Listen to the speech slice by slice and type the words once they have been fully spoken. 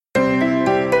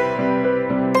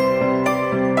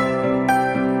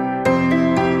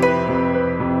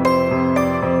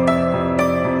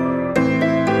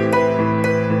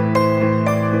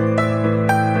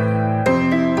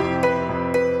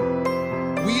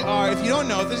if you don't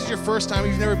know, if this is your first time,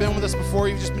 you've never been with us before,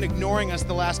 you've just been ignoring us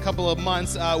the last couple of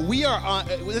months,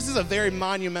 this is a very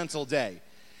monumental day.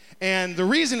 And the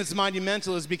reason it's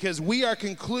monumental is because we are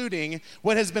concluding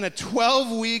what has been a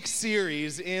 12-week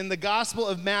series in the Gospel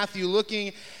of Matthew,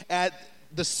 looking at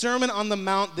the Sermon on the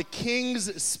Mount, the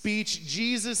King's Speech,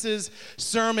 Jesus'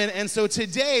 sermon. And so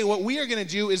today, what we are going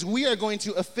to do is we are going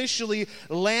to officially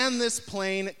land this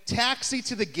plane, taxi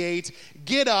to the gate,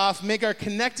 get off, make our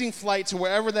connecting flight to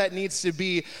wherever that needs to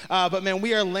be. But man,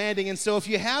 we are landing. And so if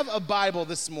you have a Bible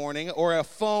this morning, or a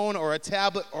phone, or a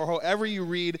tablet, or however you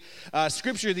read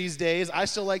Scripture these days, I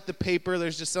still like the paper.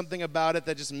 There's just something about it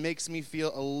that just makes me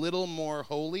feel a little more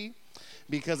holy,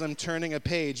 because I'm turning a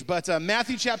page. But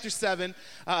Matthew chapter 7,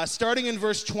 starting in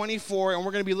verse 24, and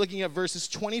we're going to be looking at verses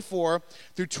 24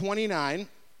 through 29.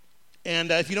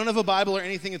 And if you don't have a Bible or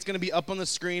anything, it's going to be up on the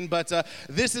screen. But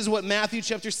this is what Matthew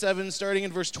chapter 7, starting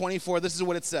in verse 24, this is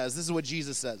what it says. This is what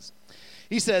Jesus says.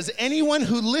 He says, "Anyone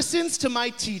who listens to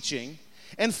my teaching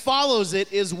and follows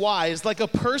it is wise, like a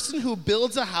person who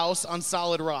builds a house on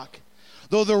solid rock.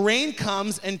 Though the rain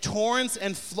comes and torrents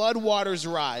and flood waters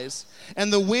rise,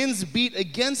 and the winds beat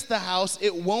against the house,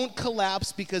 it won't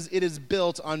collapse because it is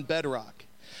built on bedrock.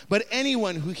 But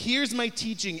anyone who hears my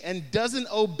teaching and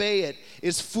doesn't obey it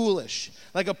is foolish,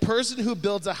 like a person who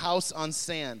builds a house on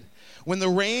sand. When the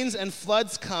rains and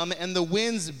floods come and the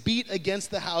winds beat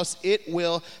against the house, it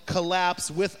will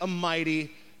collapse with a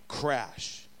mighty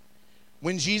crash."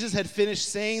 When Jesus had finished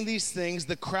saying these things,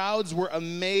 the crowds were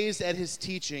amazed at his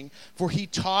teaching, for he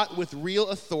taught with real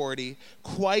authority,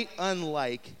 quite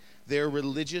unlike their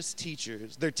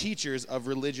teachers of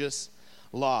religious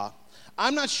law.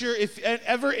 I'm not sure if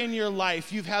ever in your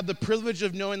life you've had the privilege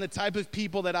of knowing the type of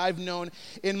people that I've known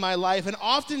in my life. And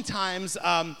oftentimes,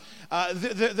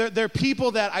 they're people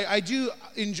that I do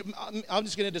enjoy. I'm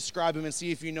just going to describe them and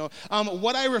see if you know.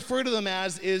 What I refer to them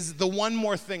as is the one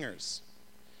more thingers.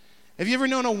 Have you ever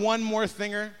known a one more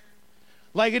thinger?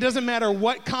 Like, it doesn't matter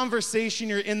what conversation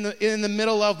you're in the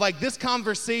middle of, like, this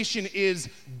conversation is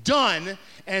done,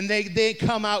 and they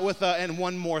come out with and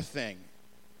one more thing.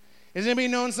 Has anybody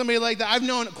known somebody like that? I've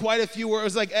known quite a few where it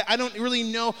was like, I don't really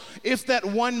know if that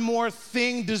one more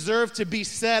thing deserved to be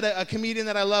said. A comedian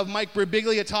that I love, Mike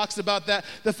Birbiglia, talks about that,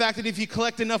 the fact that if you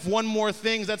collect enough one more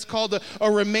things, that's called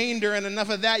a remainder, and enough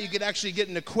of that, you could actually get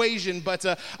an equation. But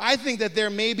I think that there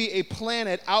may be a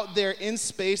planet out there in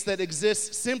space that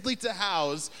exists simply to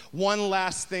house one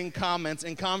last thing comments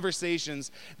and conversations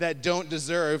that don't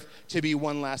deserve to be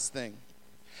one last thing.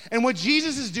 And what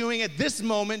Jesus is doing at this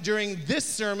moment, during this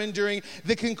sermon, during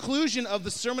the conclusion of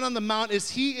the Sermon on the Mount, is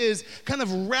he is kind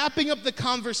of wrapping up the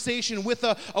conversation with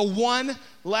a one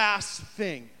last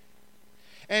thing.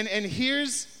 And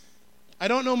here's, I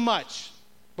don't know much,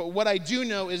 but what I do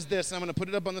know is this. I'm going to put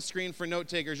it up on the screen for note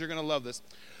takers. You're going to love this.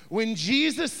 When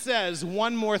Jesus says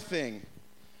one more thing,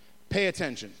 pay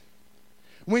attention.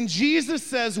 When Jesus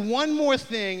says one more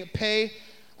thing, pay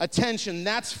attention.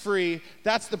 That's free.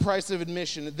 That's the price of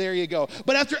admission. There you go.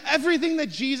 But after everything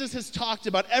that Jesus has talked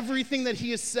about, everything that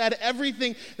he has said,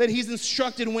 everything that he's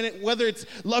instructed, whether it's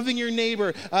loving your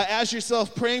neighbor as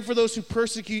yourself, praying for those who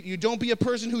persecute you, don't be a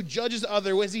person who judges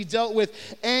others, as he dealt with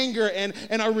anger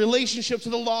and our relationship to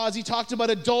the law, as he talked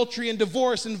about adultery and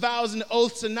divorce and vows and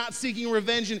oaths and not seeking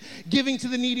revenge and giving to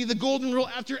the needy, the golden rule.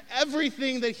 After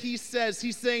everything that he says,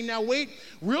 he's saying, now wait,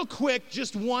 real quick,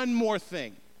 just one more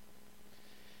thing.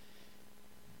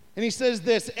 And he says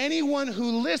this: anyone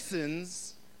who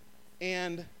listens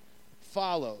and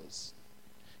follows.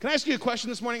 Can I ask you a question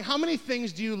this morning? How many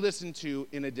things do you listen to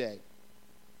in a day?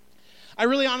 I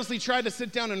really honestly tried to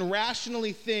sit down and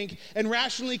rationally think and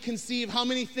rationally conceive how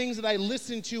many things that I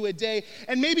listen to a day.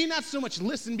 And maybe not so much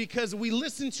listen, because we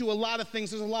listen to a lot of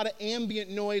things. There's a lot of ambient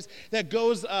noise that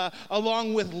goes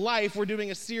along with life. We're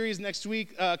doing a series next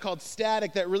week called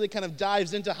Static that really kind of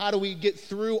dives into how do we get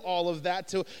through all of that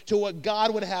to what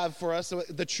God would have for us, so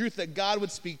the truth that God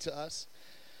would speak to us.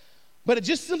 But it's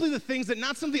just simply the things that,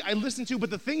 not something I listen to, but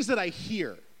the things that I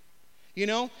hear, you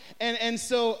know? And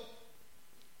so,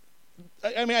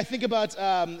 I mean, I think about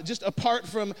just apart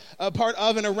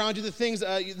of and around you, the things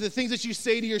that you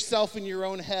say to yourself in your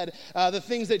own head,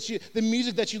 the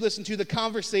music that you listen to, the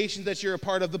conversations that you're a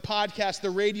part of, the podcast, the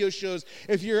radio shows,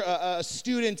 if you're a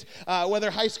student,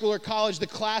 whether high school or college, the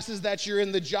classes that you're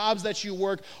in, the jobs that you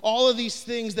work, all of these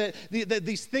things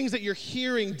these things that you're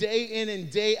hearing day in and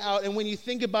day out. And when you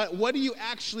think about what do you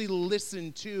actually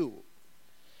listen to?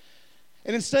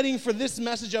 And in studying for this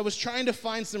message, I was trying to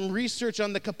find some research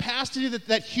on the capacity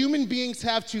that human beings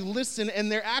have to listen,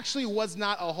 and there actually was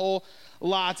not a whole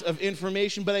lots of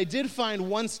information, but I did find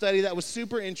one study that was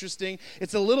super interesting.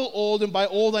 It's a little old, and by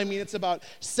old I mean it's about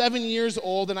 7 years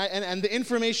old, and the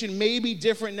information may be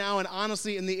different now, and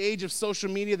honestly, in the age of social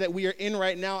media that we are in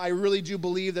right now, I really do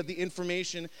believe that the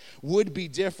information would be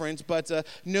different, but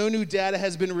no new data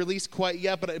has been released quite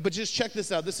yet, but just check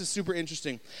this out. This is super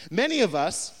interesting. Many of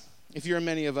us, if you're a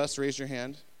many of us, raise your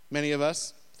hand. Many of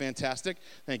us, fantastic.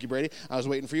 Thank you, Brady. I was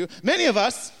waiting for you. Many of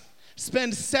us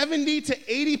spend 70 to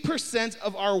 80%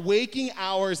 of our waking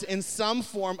hours in some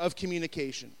form of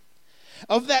communication.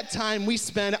 Of that time, we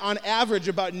spend on average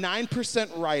about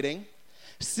 9% writing,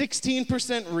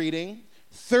 16% reading,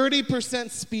 30%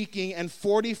 speaking, and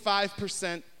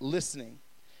 45% listening.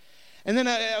 And then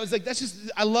I was like,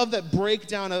 I love that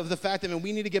breakdown of the fact that,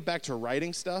 we need to get back to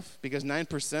writing stuff, because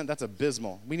 9%, that's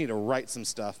abysmal. We need to write some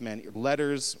stuff, man.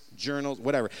 Letters, journals,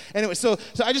 whatever. Anyway, so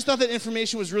I just thought that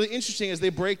information was really interesting as they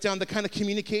break down the kind of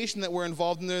communication that we're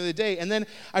involved in the other day. And then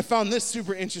I found this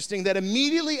super interesting, that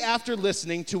immediately after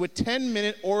listening to a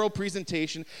 10-minute oral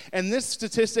presentation, and this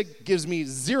statistic gives me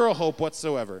zero hope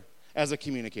whatsoever as a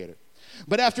communicator,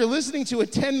 but after listening to a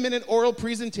 10-minute oral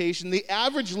presentation, the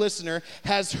average listener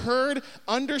has heard,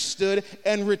 understood,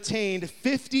 and retained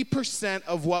 50%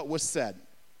 of what was said.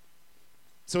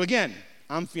 So again,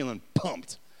 I'm feeling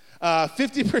pumped.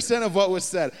 50% of what was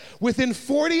said. Within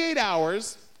 48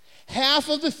 hours, half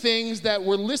of the things that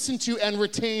were listened to and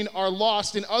retained are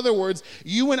lost. In other words,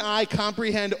 you and I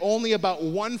comprehend only about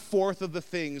 1/4 of the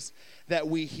things that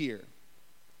we hear.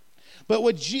 But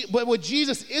what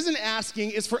Jesus isn't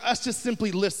asking is for us to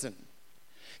simply listen.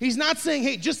 He's not saying,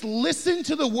 hey, just listen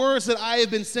to the words that I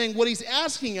have been saying. What he's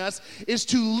asking us is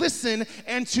to listen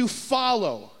and to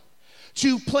follow,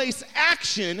 to place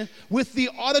action with the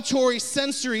auditory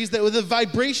sensories, with the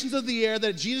vibrations of the air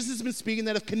that Jesus has been speaking,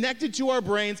 that have connected to our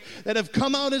brains, that have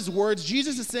come out as words.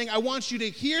 Jesus is saying, I want you to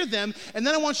hear them, and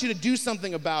then I want you to do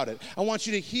something about it. I want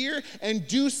you to hear and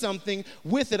do something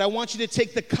with it. I want you to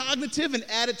take the cognitive and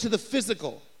add it to the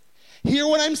physical. Hear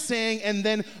what I'm saying and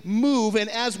then move. And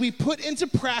as we put into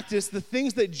practice the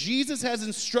things that Jesus has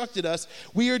instructed us,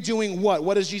 we are doing what?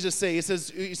 What does Jesus say? He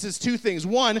says two things.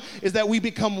 One is that we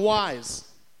become wise.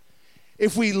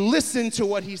 If we listen to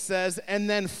what he says and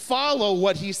then follow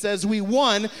what he says, we,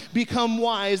 one, become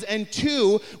wise, and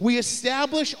two, we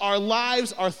establish our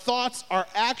lives, our thoughts, our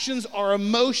actions, our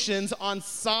emotions on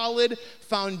solid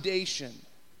foundation.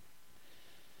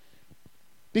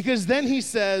 Because then he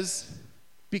says,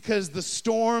 because the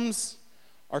storms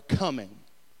are coming.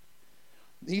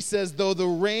 He says, though the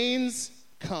rains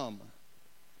come.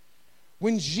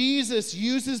 When Jesus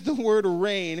uses the word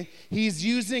rain, he's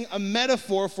using a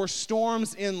metaphor for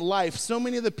storms in life. So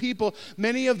many of the people,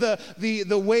 many of the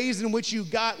ways in which you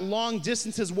got long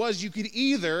distances was you could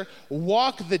either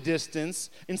walk the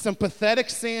distance in some pathetic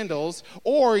sandals,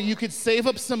 or you could save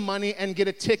up some money and get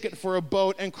a ticket for a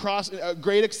boat and cross a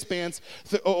great expanse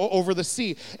over the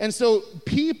sea. And so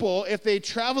people, if they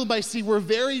traveled by sea, were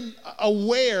very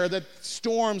aware that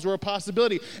storms were a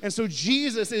possibility. And so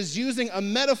Jesus is using a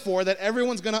metaphor that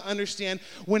everyone's going to understand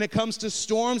when it comes to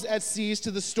storms at seas,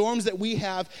 to the storms that we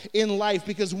have in life,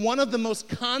 because one of the most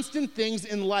constant things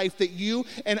in life that you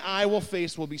and I will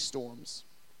face will be storms,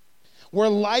 where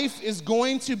life is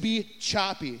going to be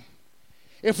choppy.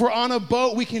 If we're on a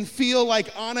boat, we can feel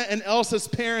like Anna and Elsa's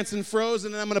parents in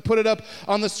Frozen, and I'm going to put it up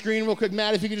on the screen real quick.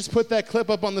 Matt, if you could just put that clip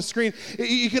up on the screen.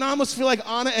 You can almost feel like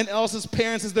Anna and Elsa's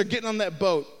parents as they're getting on that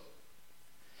boat.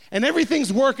 And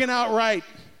everything's working out right,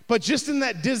 but just in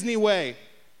that Disney way,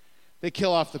 they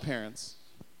kill off the parents.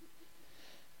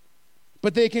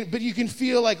 But you can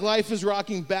feel like life is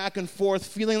rocking back and forth,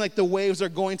 feeling like the waves are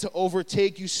going to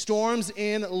overtake you. Storms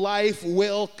in life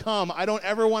will come. I don't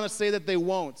ever want to say that they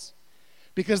won't,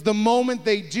 because the moment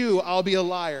they do, I'll be a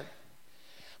liar.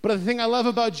 But the thing I love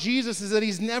about Jesus is that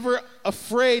he's never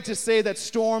afraid to say that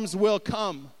storms will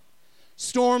come.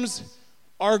 Storms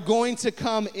are going to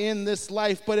come in this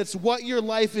life, but it's what your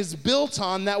life is built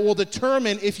on that will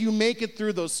determine if you make it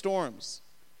through those storms.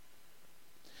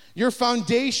 Your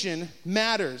foundation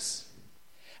matters.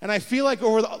 And I feel like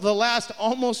over the last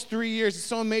almost 3 years, it's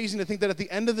so amazing to think that at the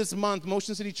end of this month,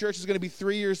 Motion City Church is going to be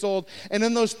 3 years old. And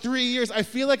in those 3 years, I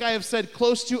feel like I have said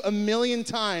close to 1 million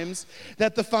times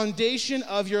that the foundation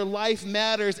of your life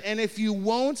matters. And if you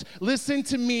won't listen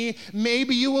to me,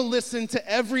 maybe you will listen to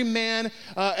every man,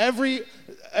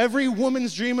 every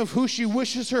woman's dream of who she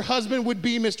wishes her husband would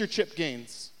be, Mr. Chip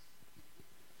Gaines.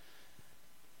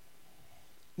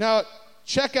 Now,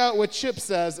 check out what Chip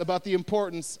says about the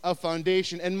importance of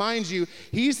foundation. And mind you,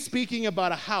 he's speaking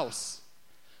about a house.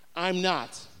 I'm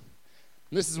not.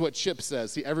 And this is what Chip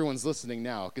says. See, everyone's listening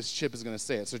now because Chip is going to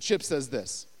say it. So Chip says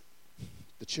this.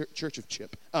 the Church of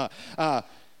Chip.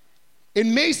 It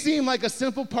may seem like a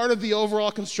simple part of the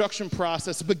overall construction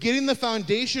process, but getting the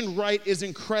foundation right is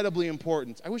incredibly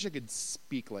important. I wish I could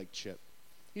speak like Chip.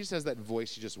 He just has that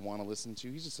voice you just want to listen to.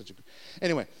 He's just such a...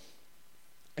 Anyway,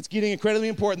 it's getting incredibly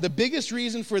important. The biggest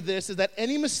reason for this is that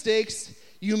any mistakes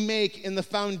you make in the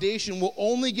foundation will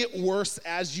only get worse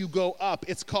as you go up.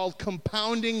 It's called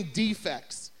compounding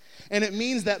defects, and it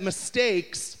means that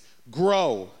mistakes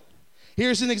grow.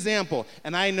 Here's an example,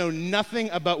 and I know nothing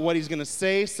about what he's going to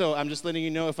say, so I'm just letting you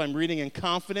know if I'm reading in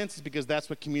confidence, because that's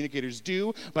what communicators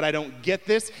do, but I don't get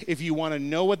this. If you want to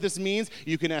know what this means,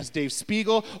 you can ask Dave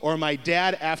Spiegel or my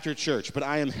dad after church, but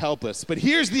I am helpless. But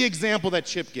here's the example that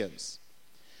Chip gives.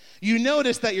 You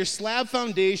notice that your slab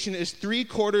foundation is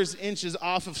 3/4 inches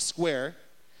off of square.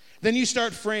 Then you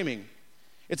start framing.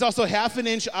 It's also 1/2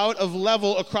 inch out of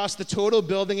level across the total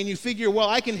building, and you figure, well,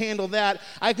 I can handle that.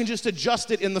 I can just adjust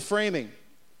it in the framing.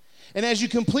 And as you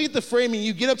complete the framing,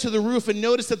 you get up to the roof and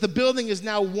notice that the building is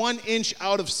now 1 inch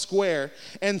out of square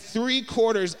and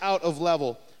 3/4 out of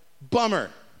level.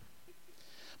 Bummer.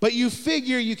 But you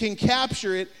figure you can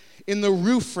capture it in the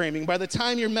roof framing. By the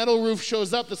time your metal roof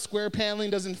shows up, the square paneling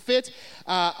doesn't fit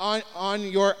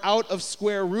on your out of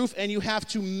square roof, and you have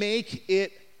to make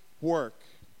it work.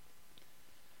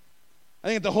 I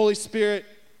think the Holy Spirit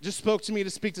just spoke to me to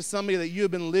speak to somebody that you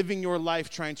have been living your life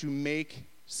trying to make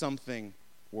something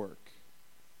work.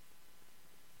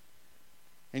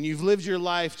 And you've lived your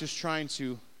life just trying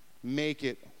to make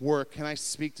it work. Can I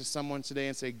speak to someone today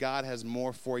and say God has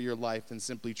more for your life than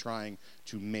simply trying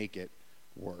to make it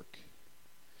work?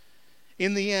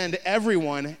 In the end,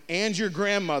 everyone and your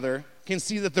grandmother can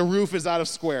see that the roof is out of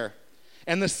square.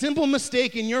 And the simple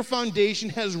mistake in your foundation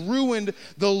has ruined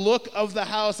the look of the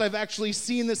house. I've actually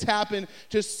seen this happen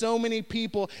to so many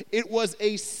people. It was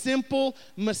a simple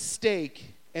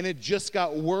mistake, and it just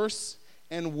got worse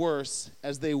and worse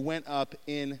as they went up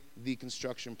in the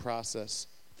construction process.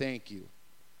 Thank you,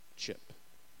 Chip.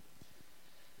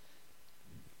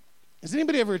 Has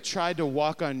anybody ever tried to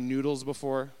walk on noodles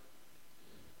before?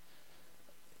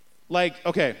 Like,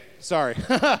 okay, sorry.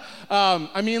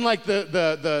 I mean like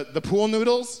the pool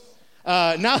noodles.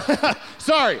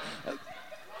 Sorry.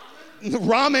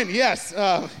 Ramen, yes.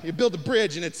 You build a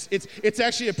bridge, and it's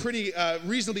actually a pretty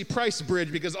reasonably priced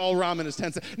bridge because all ramen is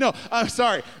 10 cents. No,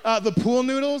 sorry. The pool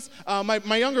noodles.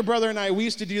 My younger brother and I, we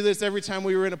used to do this every time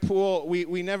we were in a pool.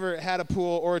 We never had a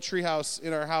pool or a treehouse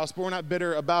in our house, but we're not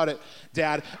bitter about it,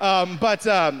 Dad.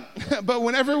 But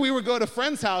whenever we would go to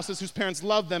friends' houses whose parents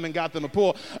loved them and got them a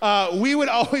pool, we would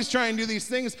always try and do these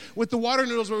things with the water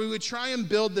noodles where we would try and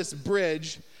build this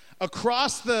bridge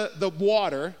across the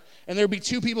water. And there would be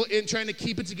two people trying to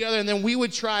keep it together, and then we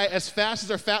would try as fast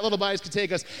as our fat little bodies could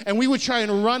take us, and we would try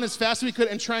and run as fast as we could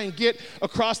and try and get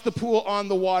across the pool on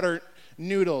the water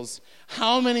noodles.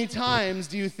 How many times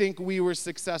do you think we were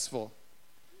successful?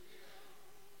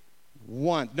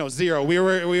 One. No, zero. We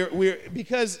were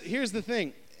because here's the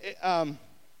thing.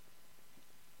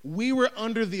 We were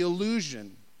under the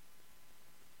illusion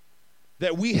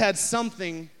that we had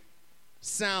something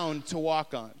sound to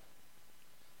walk on.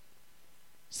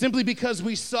 Simply because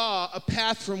we saw a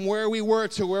path from where we were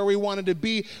to where we wanted to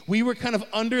be, we were kind of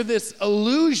under this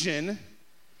illusion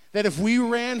that if we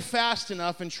ran fast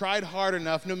enough and tried hard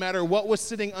enough, no matter what was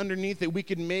sitting underneath it, we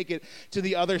could make it to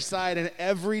the other side. And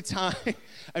every time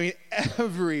we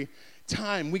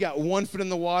got 1 foot in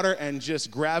the water and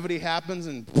just gravity happens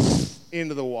and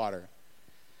into the water.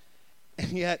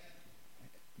 And yet,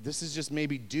 this is just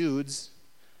maybe dudes,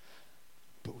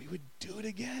 but we would do it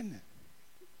again.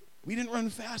 We didn't run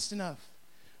fast enough.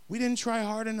 We didn't try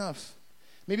hard enough.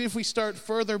 Maybe if we start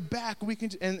further back, we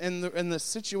can. And the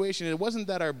situation, it wasn't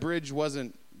that our bridge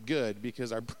wasn't good,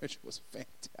 because our bridge was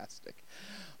fantastic,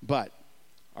 but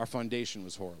our foundation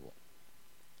was horrible.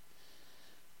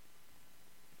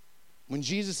 When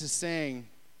Jesus is saying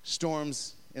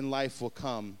storms in life will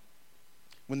come,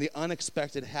 when the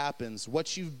unexpected happens,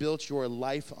 what you've built your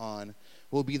life on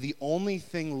will be the only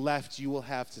thing left you will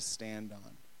have to stand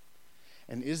on.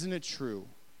 And isn't it true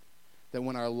that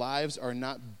when our lives are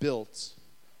not built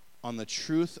on the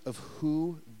truth of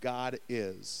who God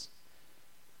is,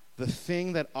 the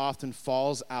thing that often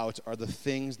falls out are the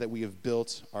things that we have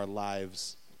built our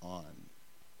lives on?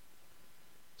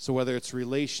 So whether it's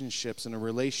relationships and a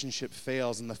relationship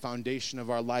fails and the foundation of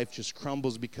our life just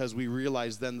crumbles because we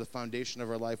realize then the foundation of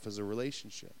our life is a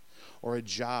relationship or a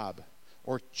job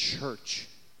or church.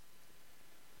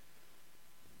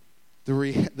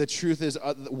 The truth is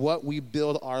what we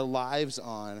build our lives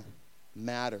on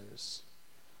matters.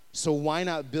 So why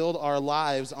not build our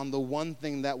lives on the one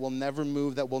thing that will never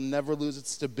move, that will never lose its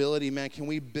stability, man? Can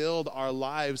we build our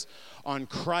lives on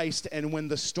Christ? And when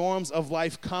the storms of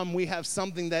life come, we have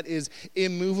something that is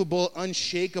immovable,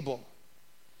 unshakable.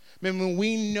 Man, when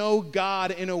we know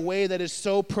God in a way that is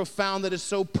so profound, that is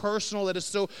so personal, that is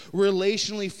so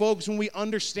relationally focused, when we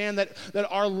understand that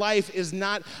our life is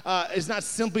not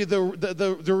simply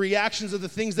the reactions of the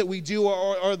things that we do,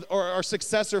 or our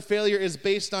success or failure is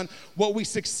based on what we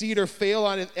succeed or fail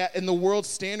on in the world's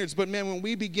standards. But man, when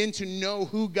we begin to know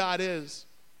who God is,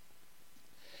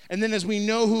 and then as we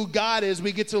know who God is,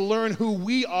 we get to learn who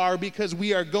we are, because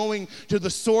we are going to the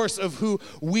source of who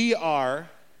we are.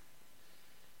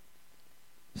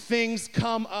 Things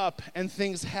come up and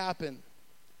things happen.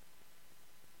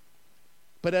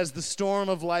 But as the storm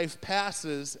of life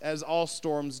passes, as all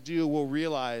storms do, we'll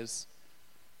realize,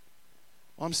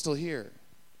 oh, I'm still here.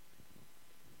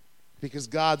 Because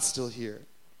God's still here.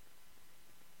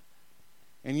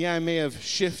 And yeah, I may have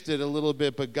shifted a little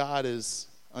bit, but God is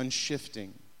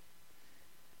unshifting.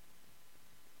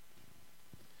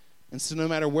 And so no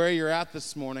matter where you're at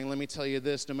this morning, let me tell you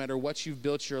this, no matter what you've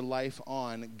built your life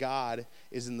on, God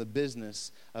is in the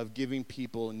business of giving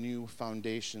people new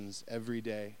foundations every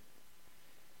day.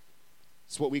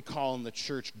 It's what we call in the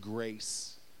church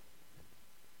grace.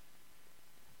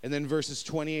 And then verses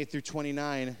 28 through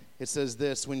 29, it says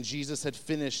this: when Jesus had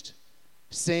finished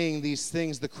saying these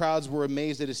things, the crowds were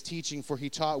amazed at his teaching, for he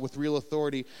taught with real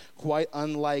authority, quite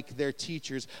unlike their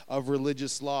teachers of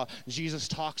religious law. Jesus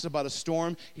talks about a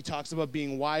storm, he talks about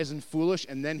being wise and foolish,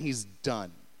 and then he's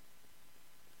done.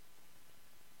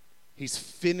 He's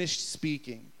finished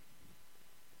speaking.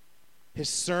 His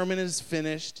sermon is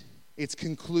finished. It's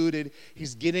concluded.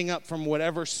 He's getting up from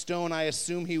whatever stone I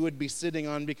assume he would be sitting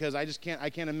on, because I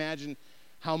can't imagine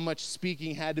how much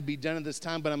speaking had to be done at this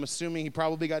time, but I'm assuming he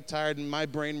probably got tired, and my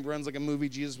brain runs like a movie.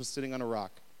 Jesus was sitting on a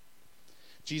rock.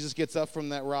 Jesus gets up from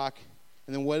that rock,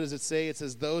 and then what does it say? It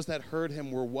says those that heard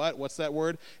him were what? What's that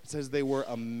word? It says they were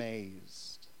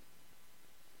amazed.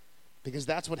 Because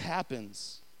that's what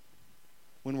happens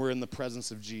when we're in the presence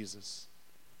of Jesus.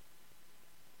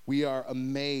 We are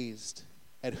amazed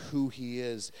at who he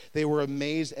is. They were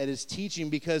amazed at his teaching,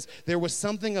 because there was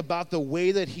something about the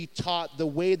way that he taught, the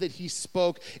way that he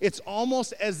spoke. It's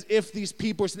almost as if these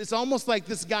people, it's almost like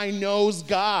this guy knows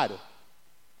God.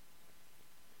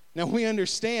 Now we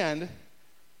understand,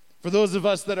 for those of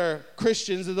us that are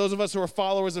Christians and those of us who are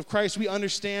followers of Christ, we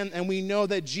understand and we know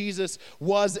that Jesus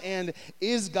was and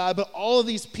is God. But all of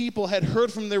these people had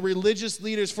heard from their religious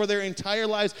leaders for their entire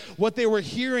lives. What they were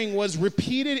hearing was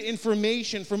repeated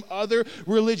information from other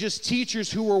religious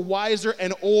teachers who were wiser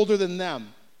and older than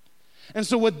them. And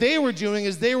so what they were doing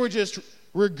is they were just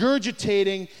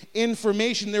regurgitating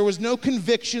information. There was no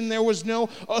conviction, there was no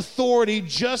authority,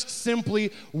 just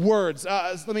simply words.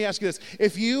 Let me ask you this.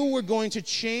 If you were going to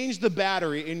change the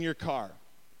battery in your car,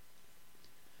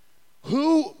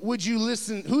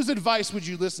 whose advice would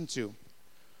you listen to?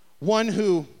 One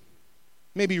who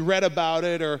maybe read about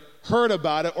it or heard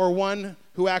about it, or one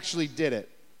who actually did it?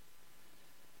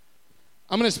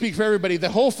 I'm going to speak for everybody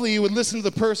that hopefully you would listen to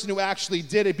the person who actually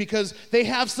did it, because they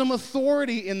have some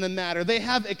authority in the matter. They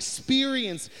have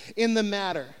experience in the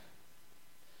matter.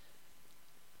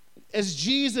 As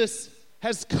Jesus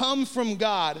has come from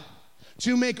God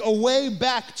to make a way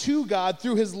back to God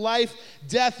through his life,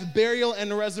 death, burial,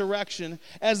 and resurrection,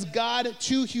 as God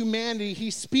to humanity,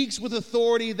 he speaks with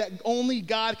authority that only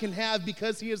God can have,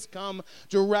 because he has come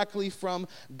directly from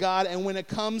God. And when it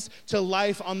comes to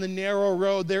life on the narrow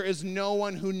road, there is no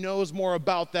one who knows more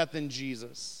about that than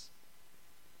Jesus.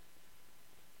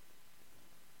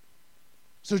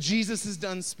 So Jesus is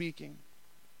done speaking,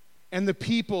 and the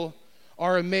people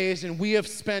are amazed, and we have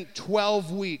spent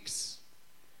 12 weeks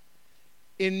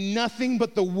in nothing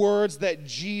but the words that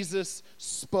Jesus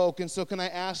spoke. And so can I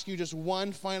ask you just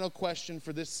one final question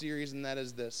for this series, and that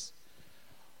is this: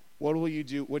 what will you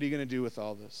do? What are you going to do with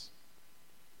all this?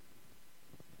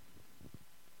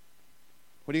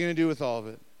 What are you going to do with all of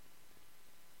it?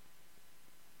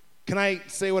 Can I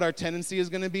say what our tendency is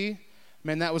going to be?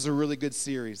 Man, that was a really good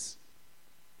series.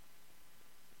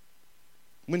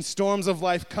 When storms of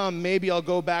life come, maybe I'll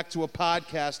go back to a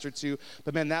podcast or two.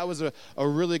 But man, that was a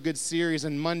really good series,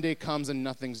 and Monday comes and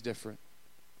nothing's different.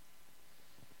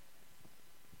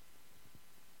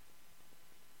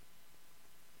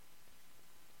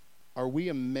 Are we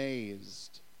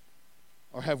amazed,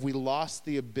 or have we lost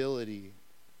the ability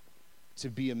to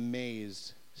be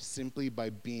amazed simply by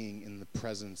being in the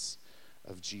presence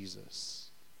of Jesus?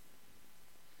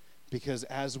 Because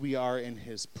as we are in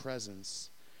his presence,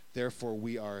 therefore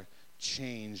we are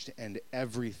changed, and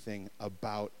everything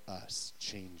about us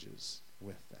changes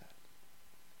with that.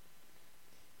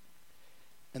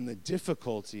 And the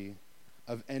difficulty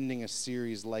of ending a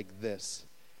series like this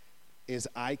is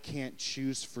I can't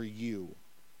choose for you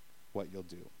what you'll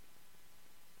do.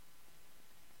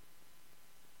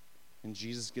 And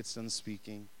Jesus gets done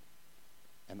speaking,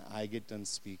 and I get done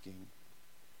speaking,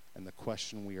 and the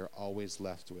question we are always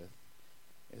left with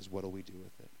is, what do we do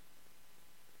with it?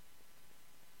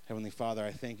 Heavenly Father,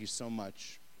 I thank you so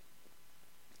much,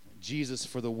 Jesus,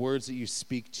 for the words that you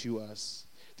speak to us,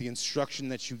 the instruction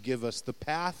that you give us, the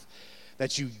path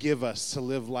that you give us to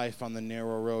live life on the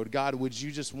narrow road. God, would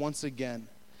you just once again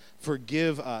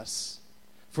forgive us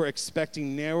for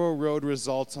expecting narrow road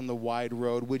results on the wide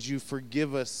road? Would you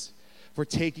forgive us for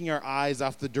taking our eyes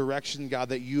off the direction, God,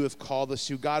 that you have called us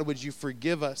to? God, would you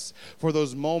forgive us for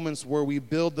those moments where we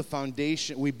build the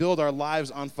foundation, we build our lives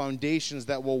on foundations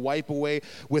that will wipe away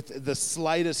with the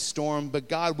slightest storm. But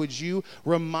God, would you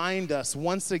remind us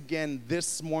once again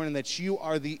this morning that you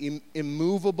are the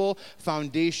immovable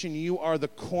foundation. You are the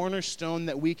cornerstone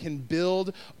that we can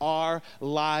build our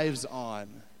lives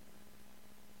on.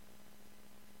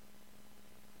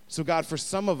 So God, for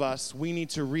some of us, we need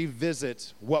to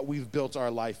revisit what we've built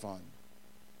our life on.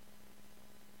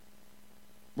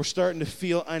 We're starting to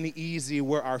feel uneasy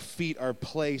where our feet are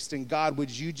placed. And God, would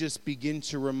you just begin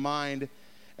to remind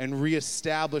and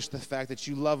reestablish the fact that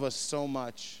you love us so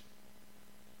much,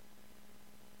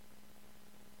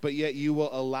 but yet you will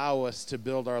allow us to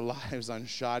build our lives on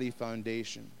shoddy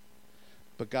foundation.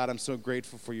 But God, I'm so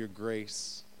grateful for your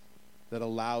grace that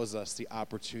allows us the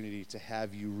opportunity to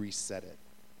have you reset it.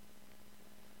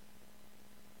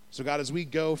 So God, as we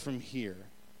go from here,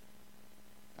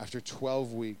 after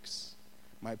 12 weeks,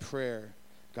 my prayer,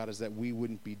 God, is that we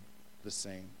wouldn't be the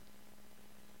same,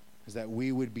 is that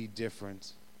we would be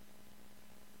different,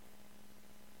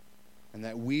 and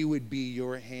that we would be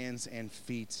your hands and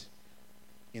feet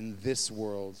in this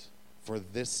world for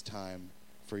this time,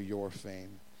 for your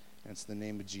fame. And it's in the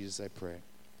name of Jesus I pray.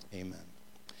 Amen.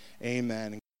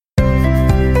 Amen.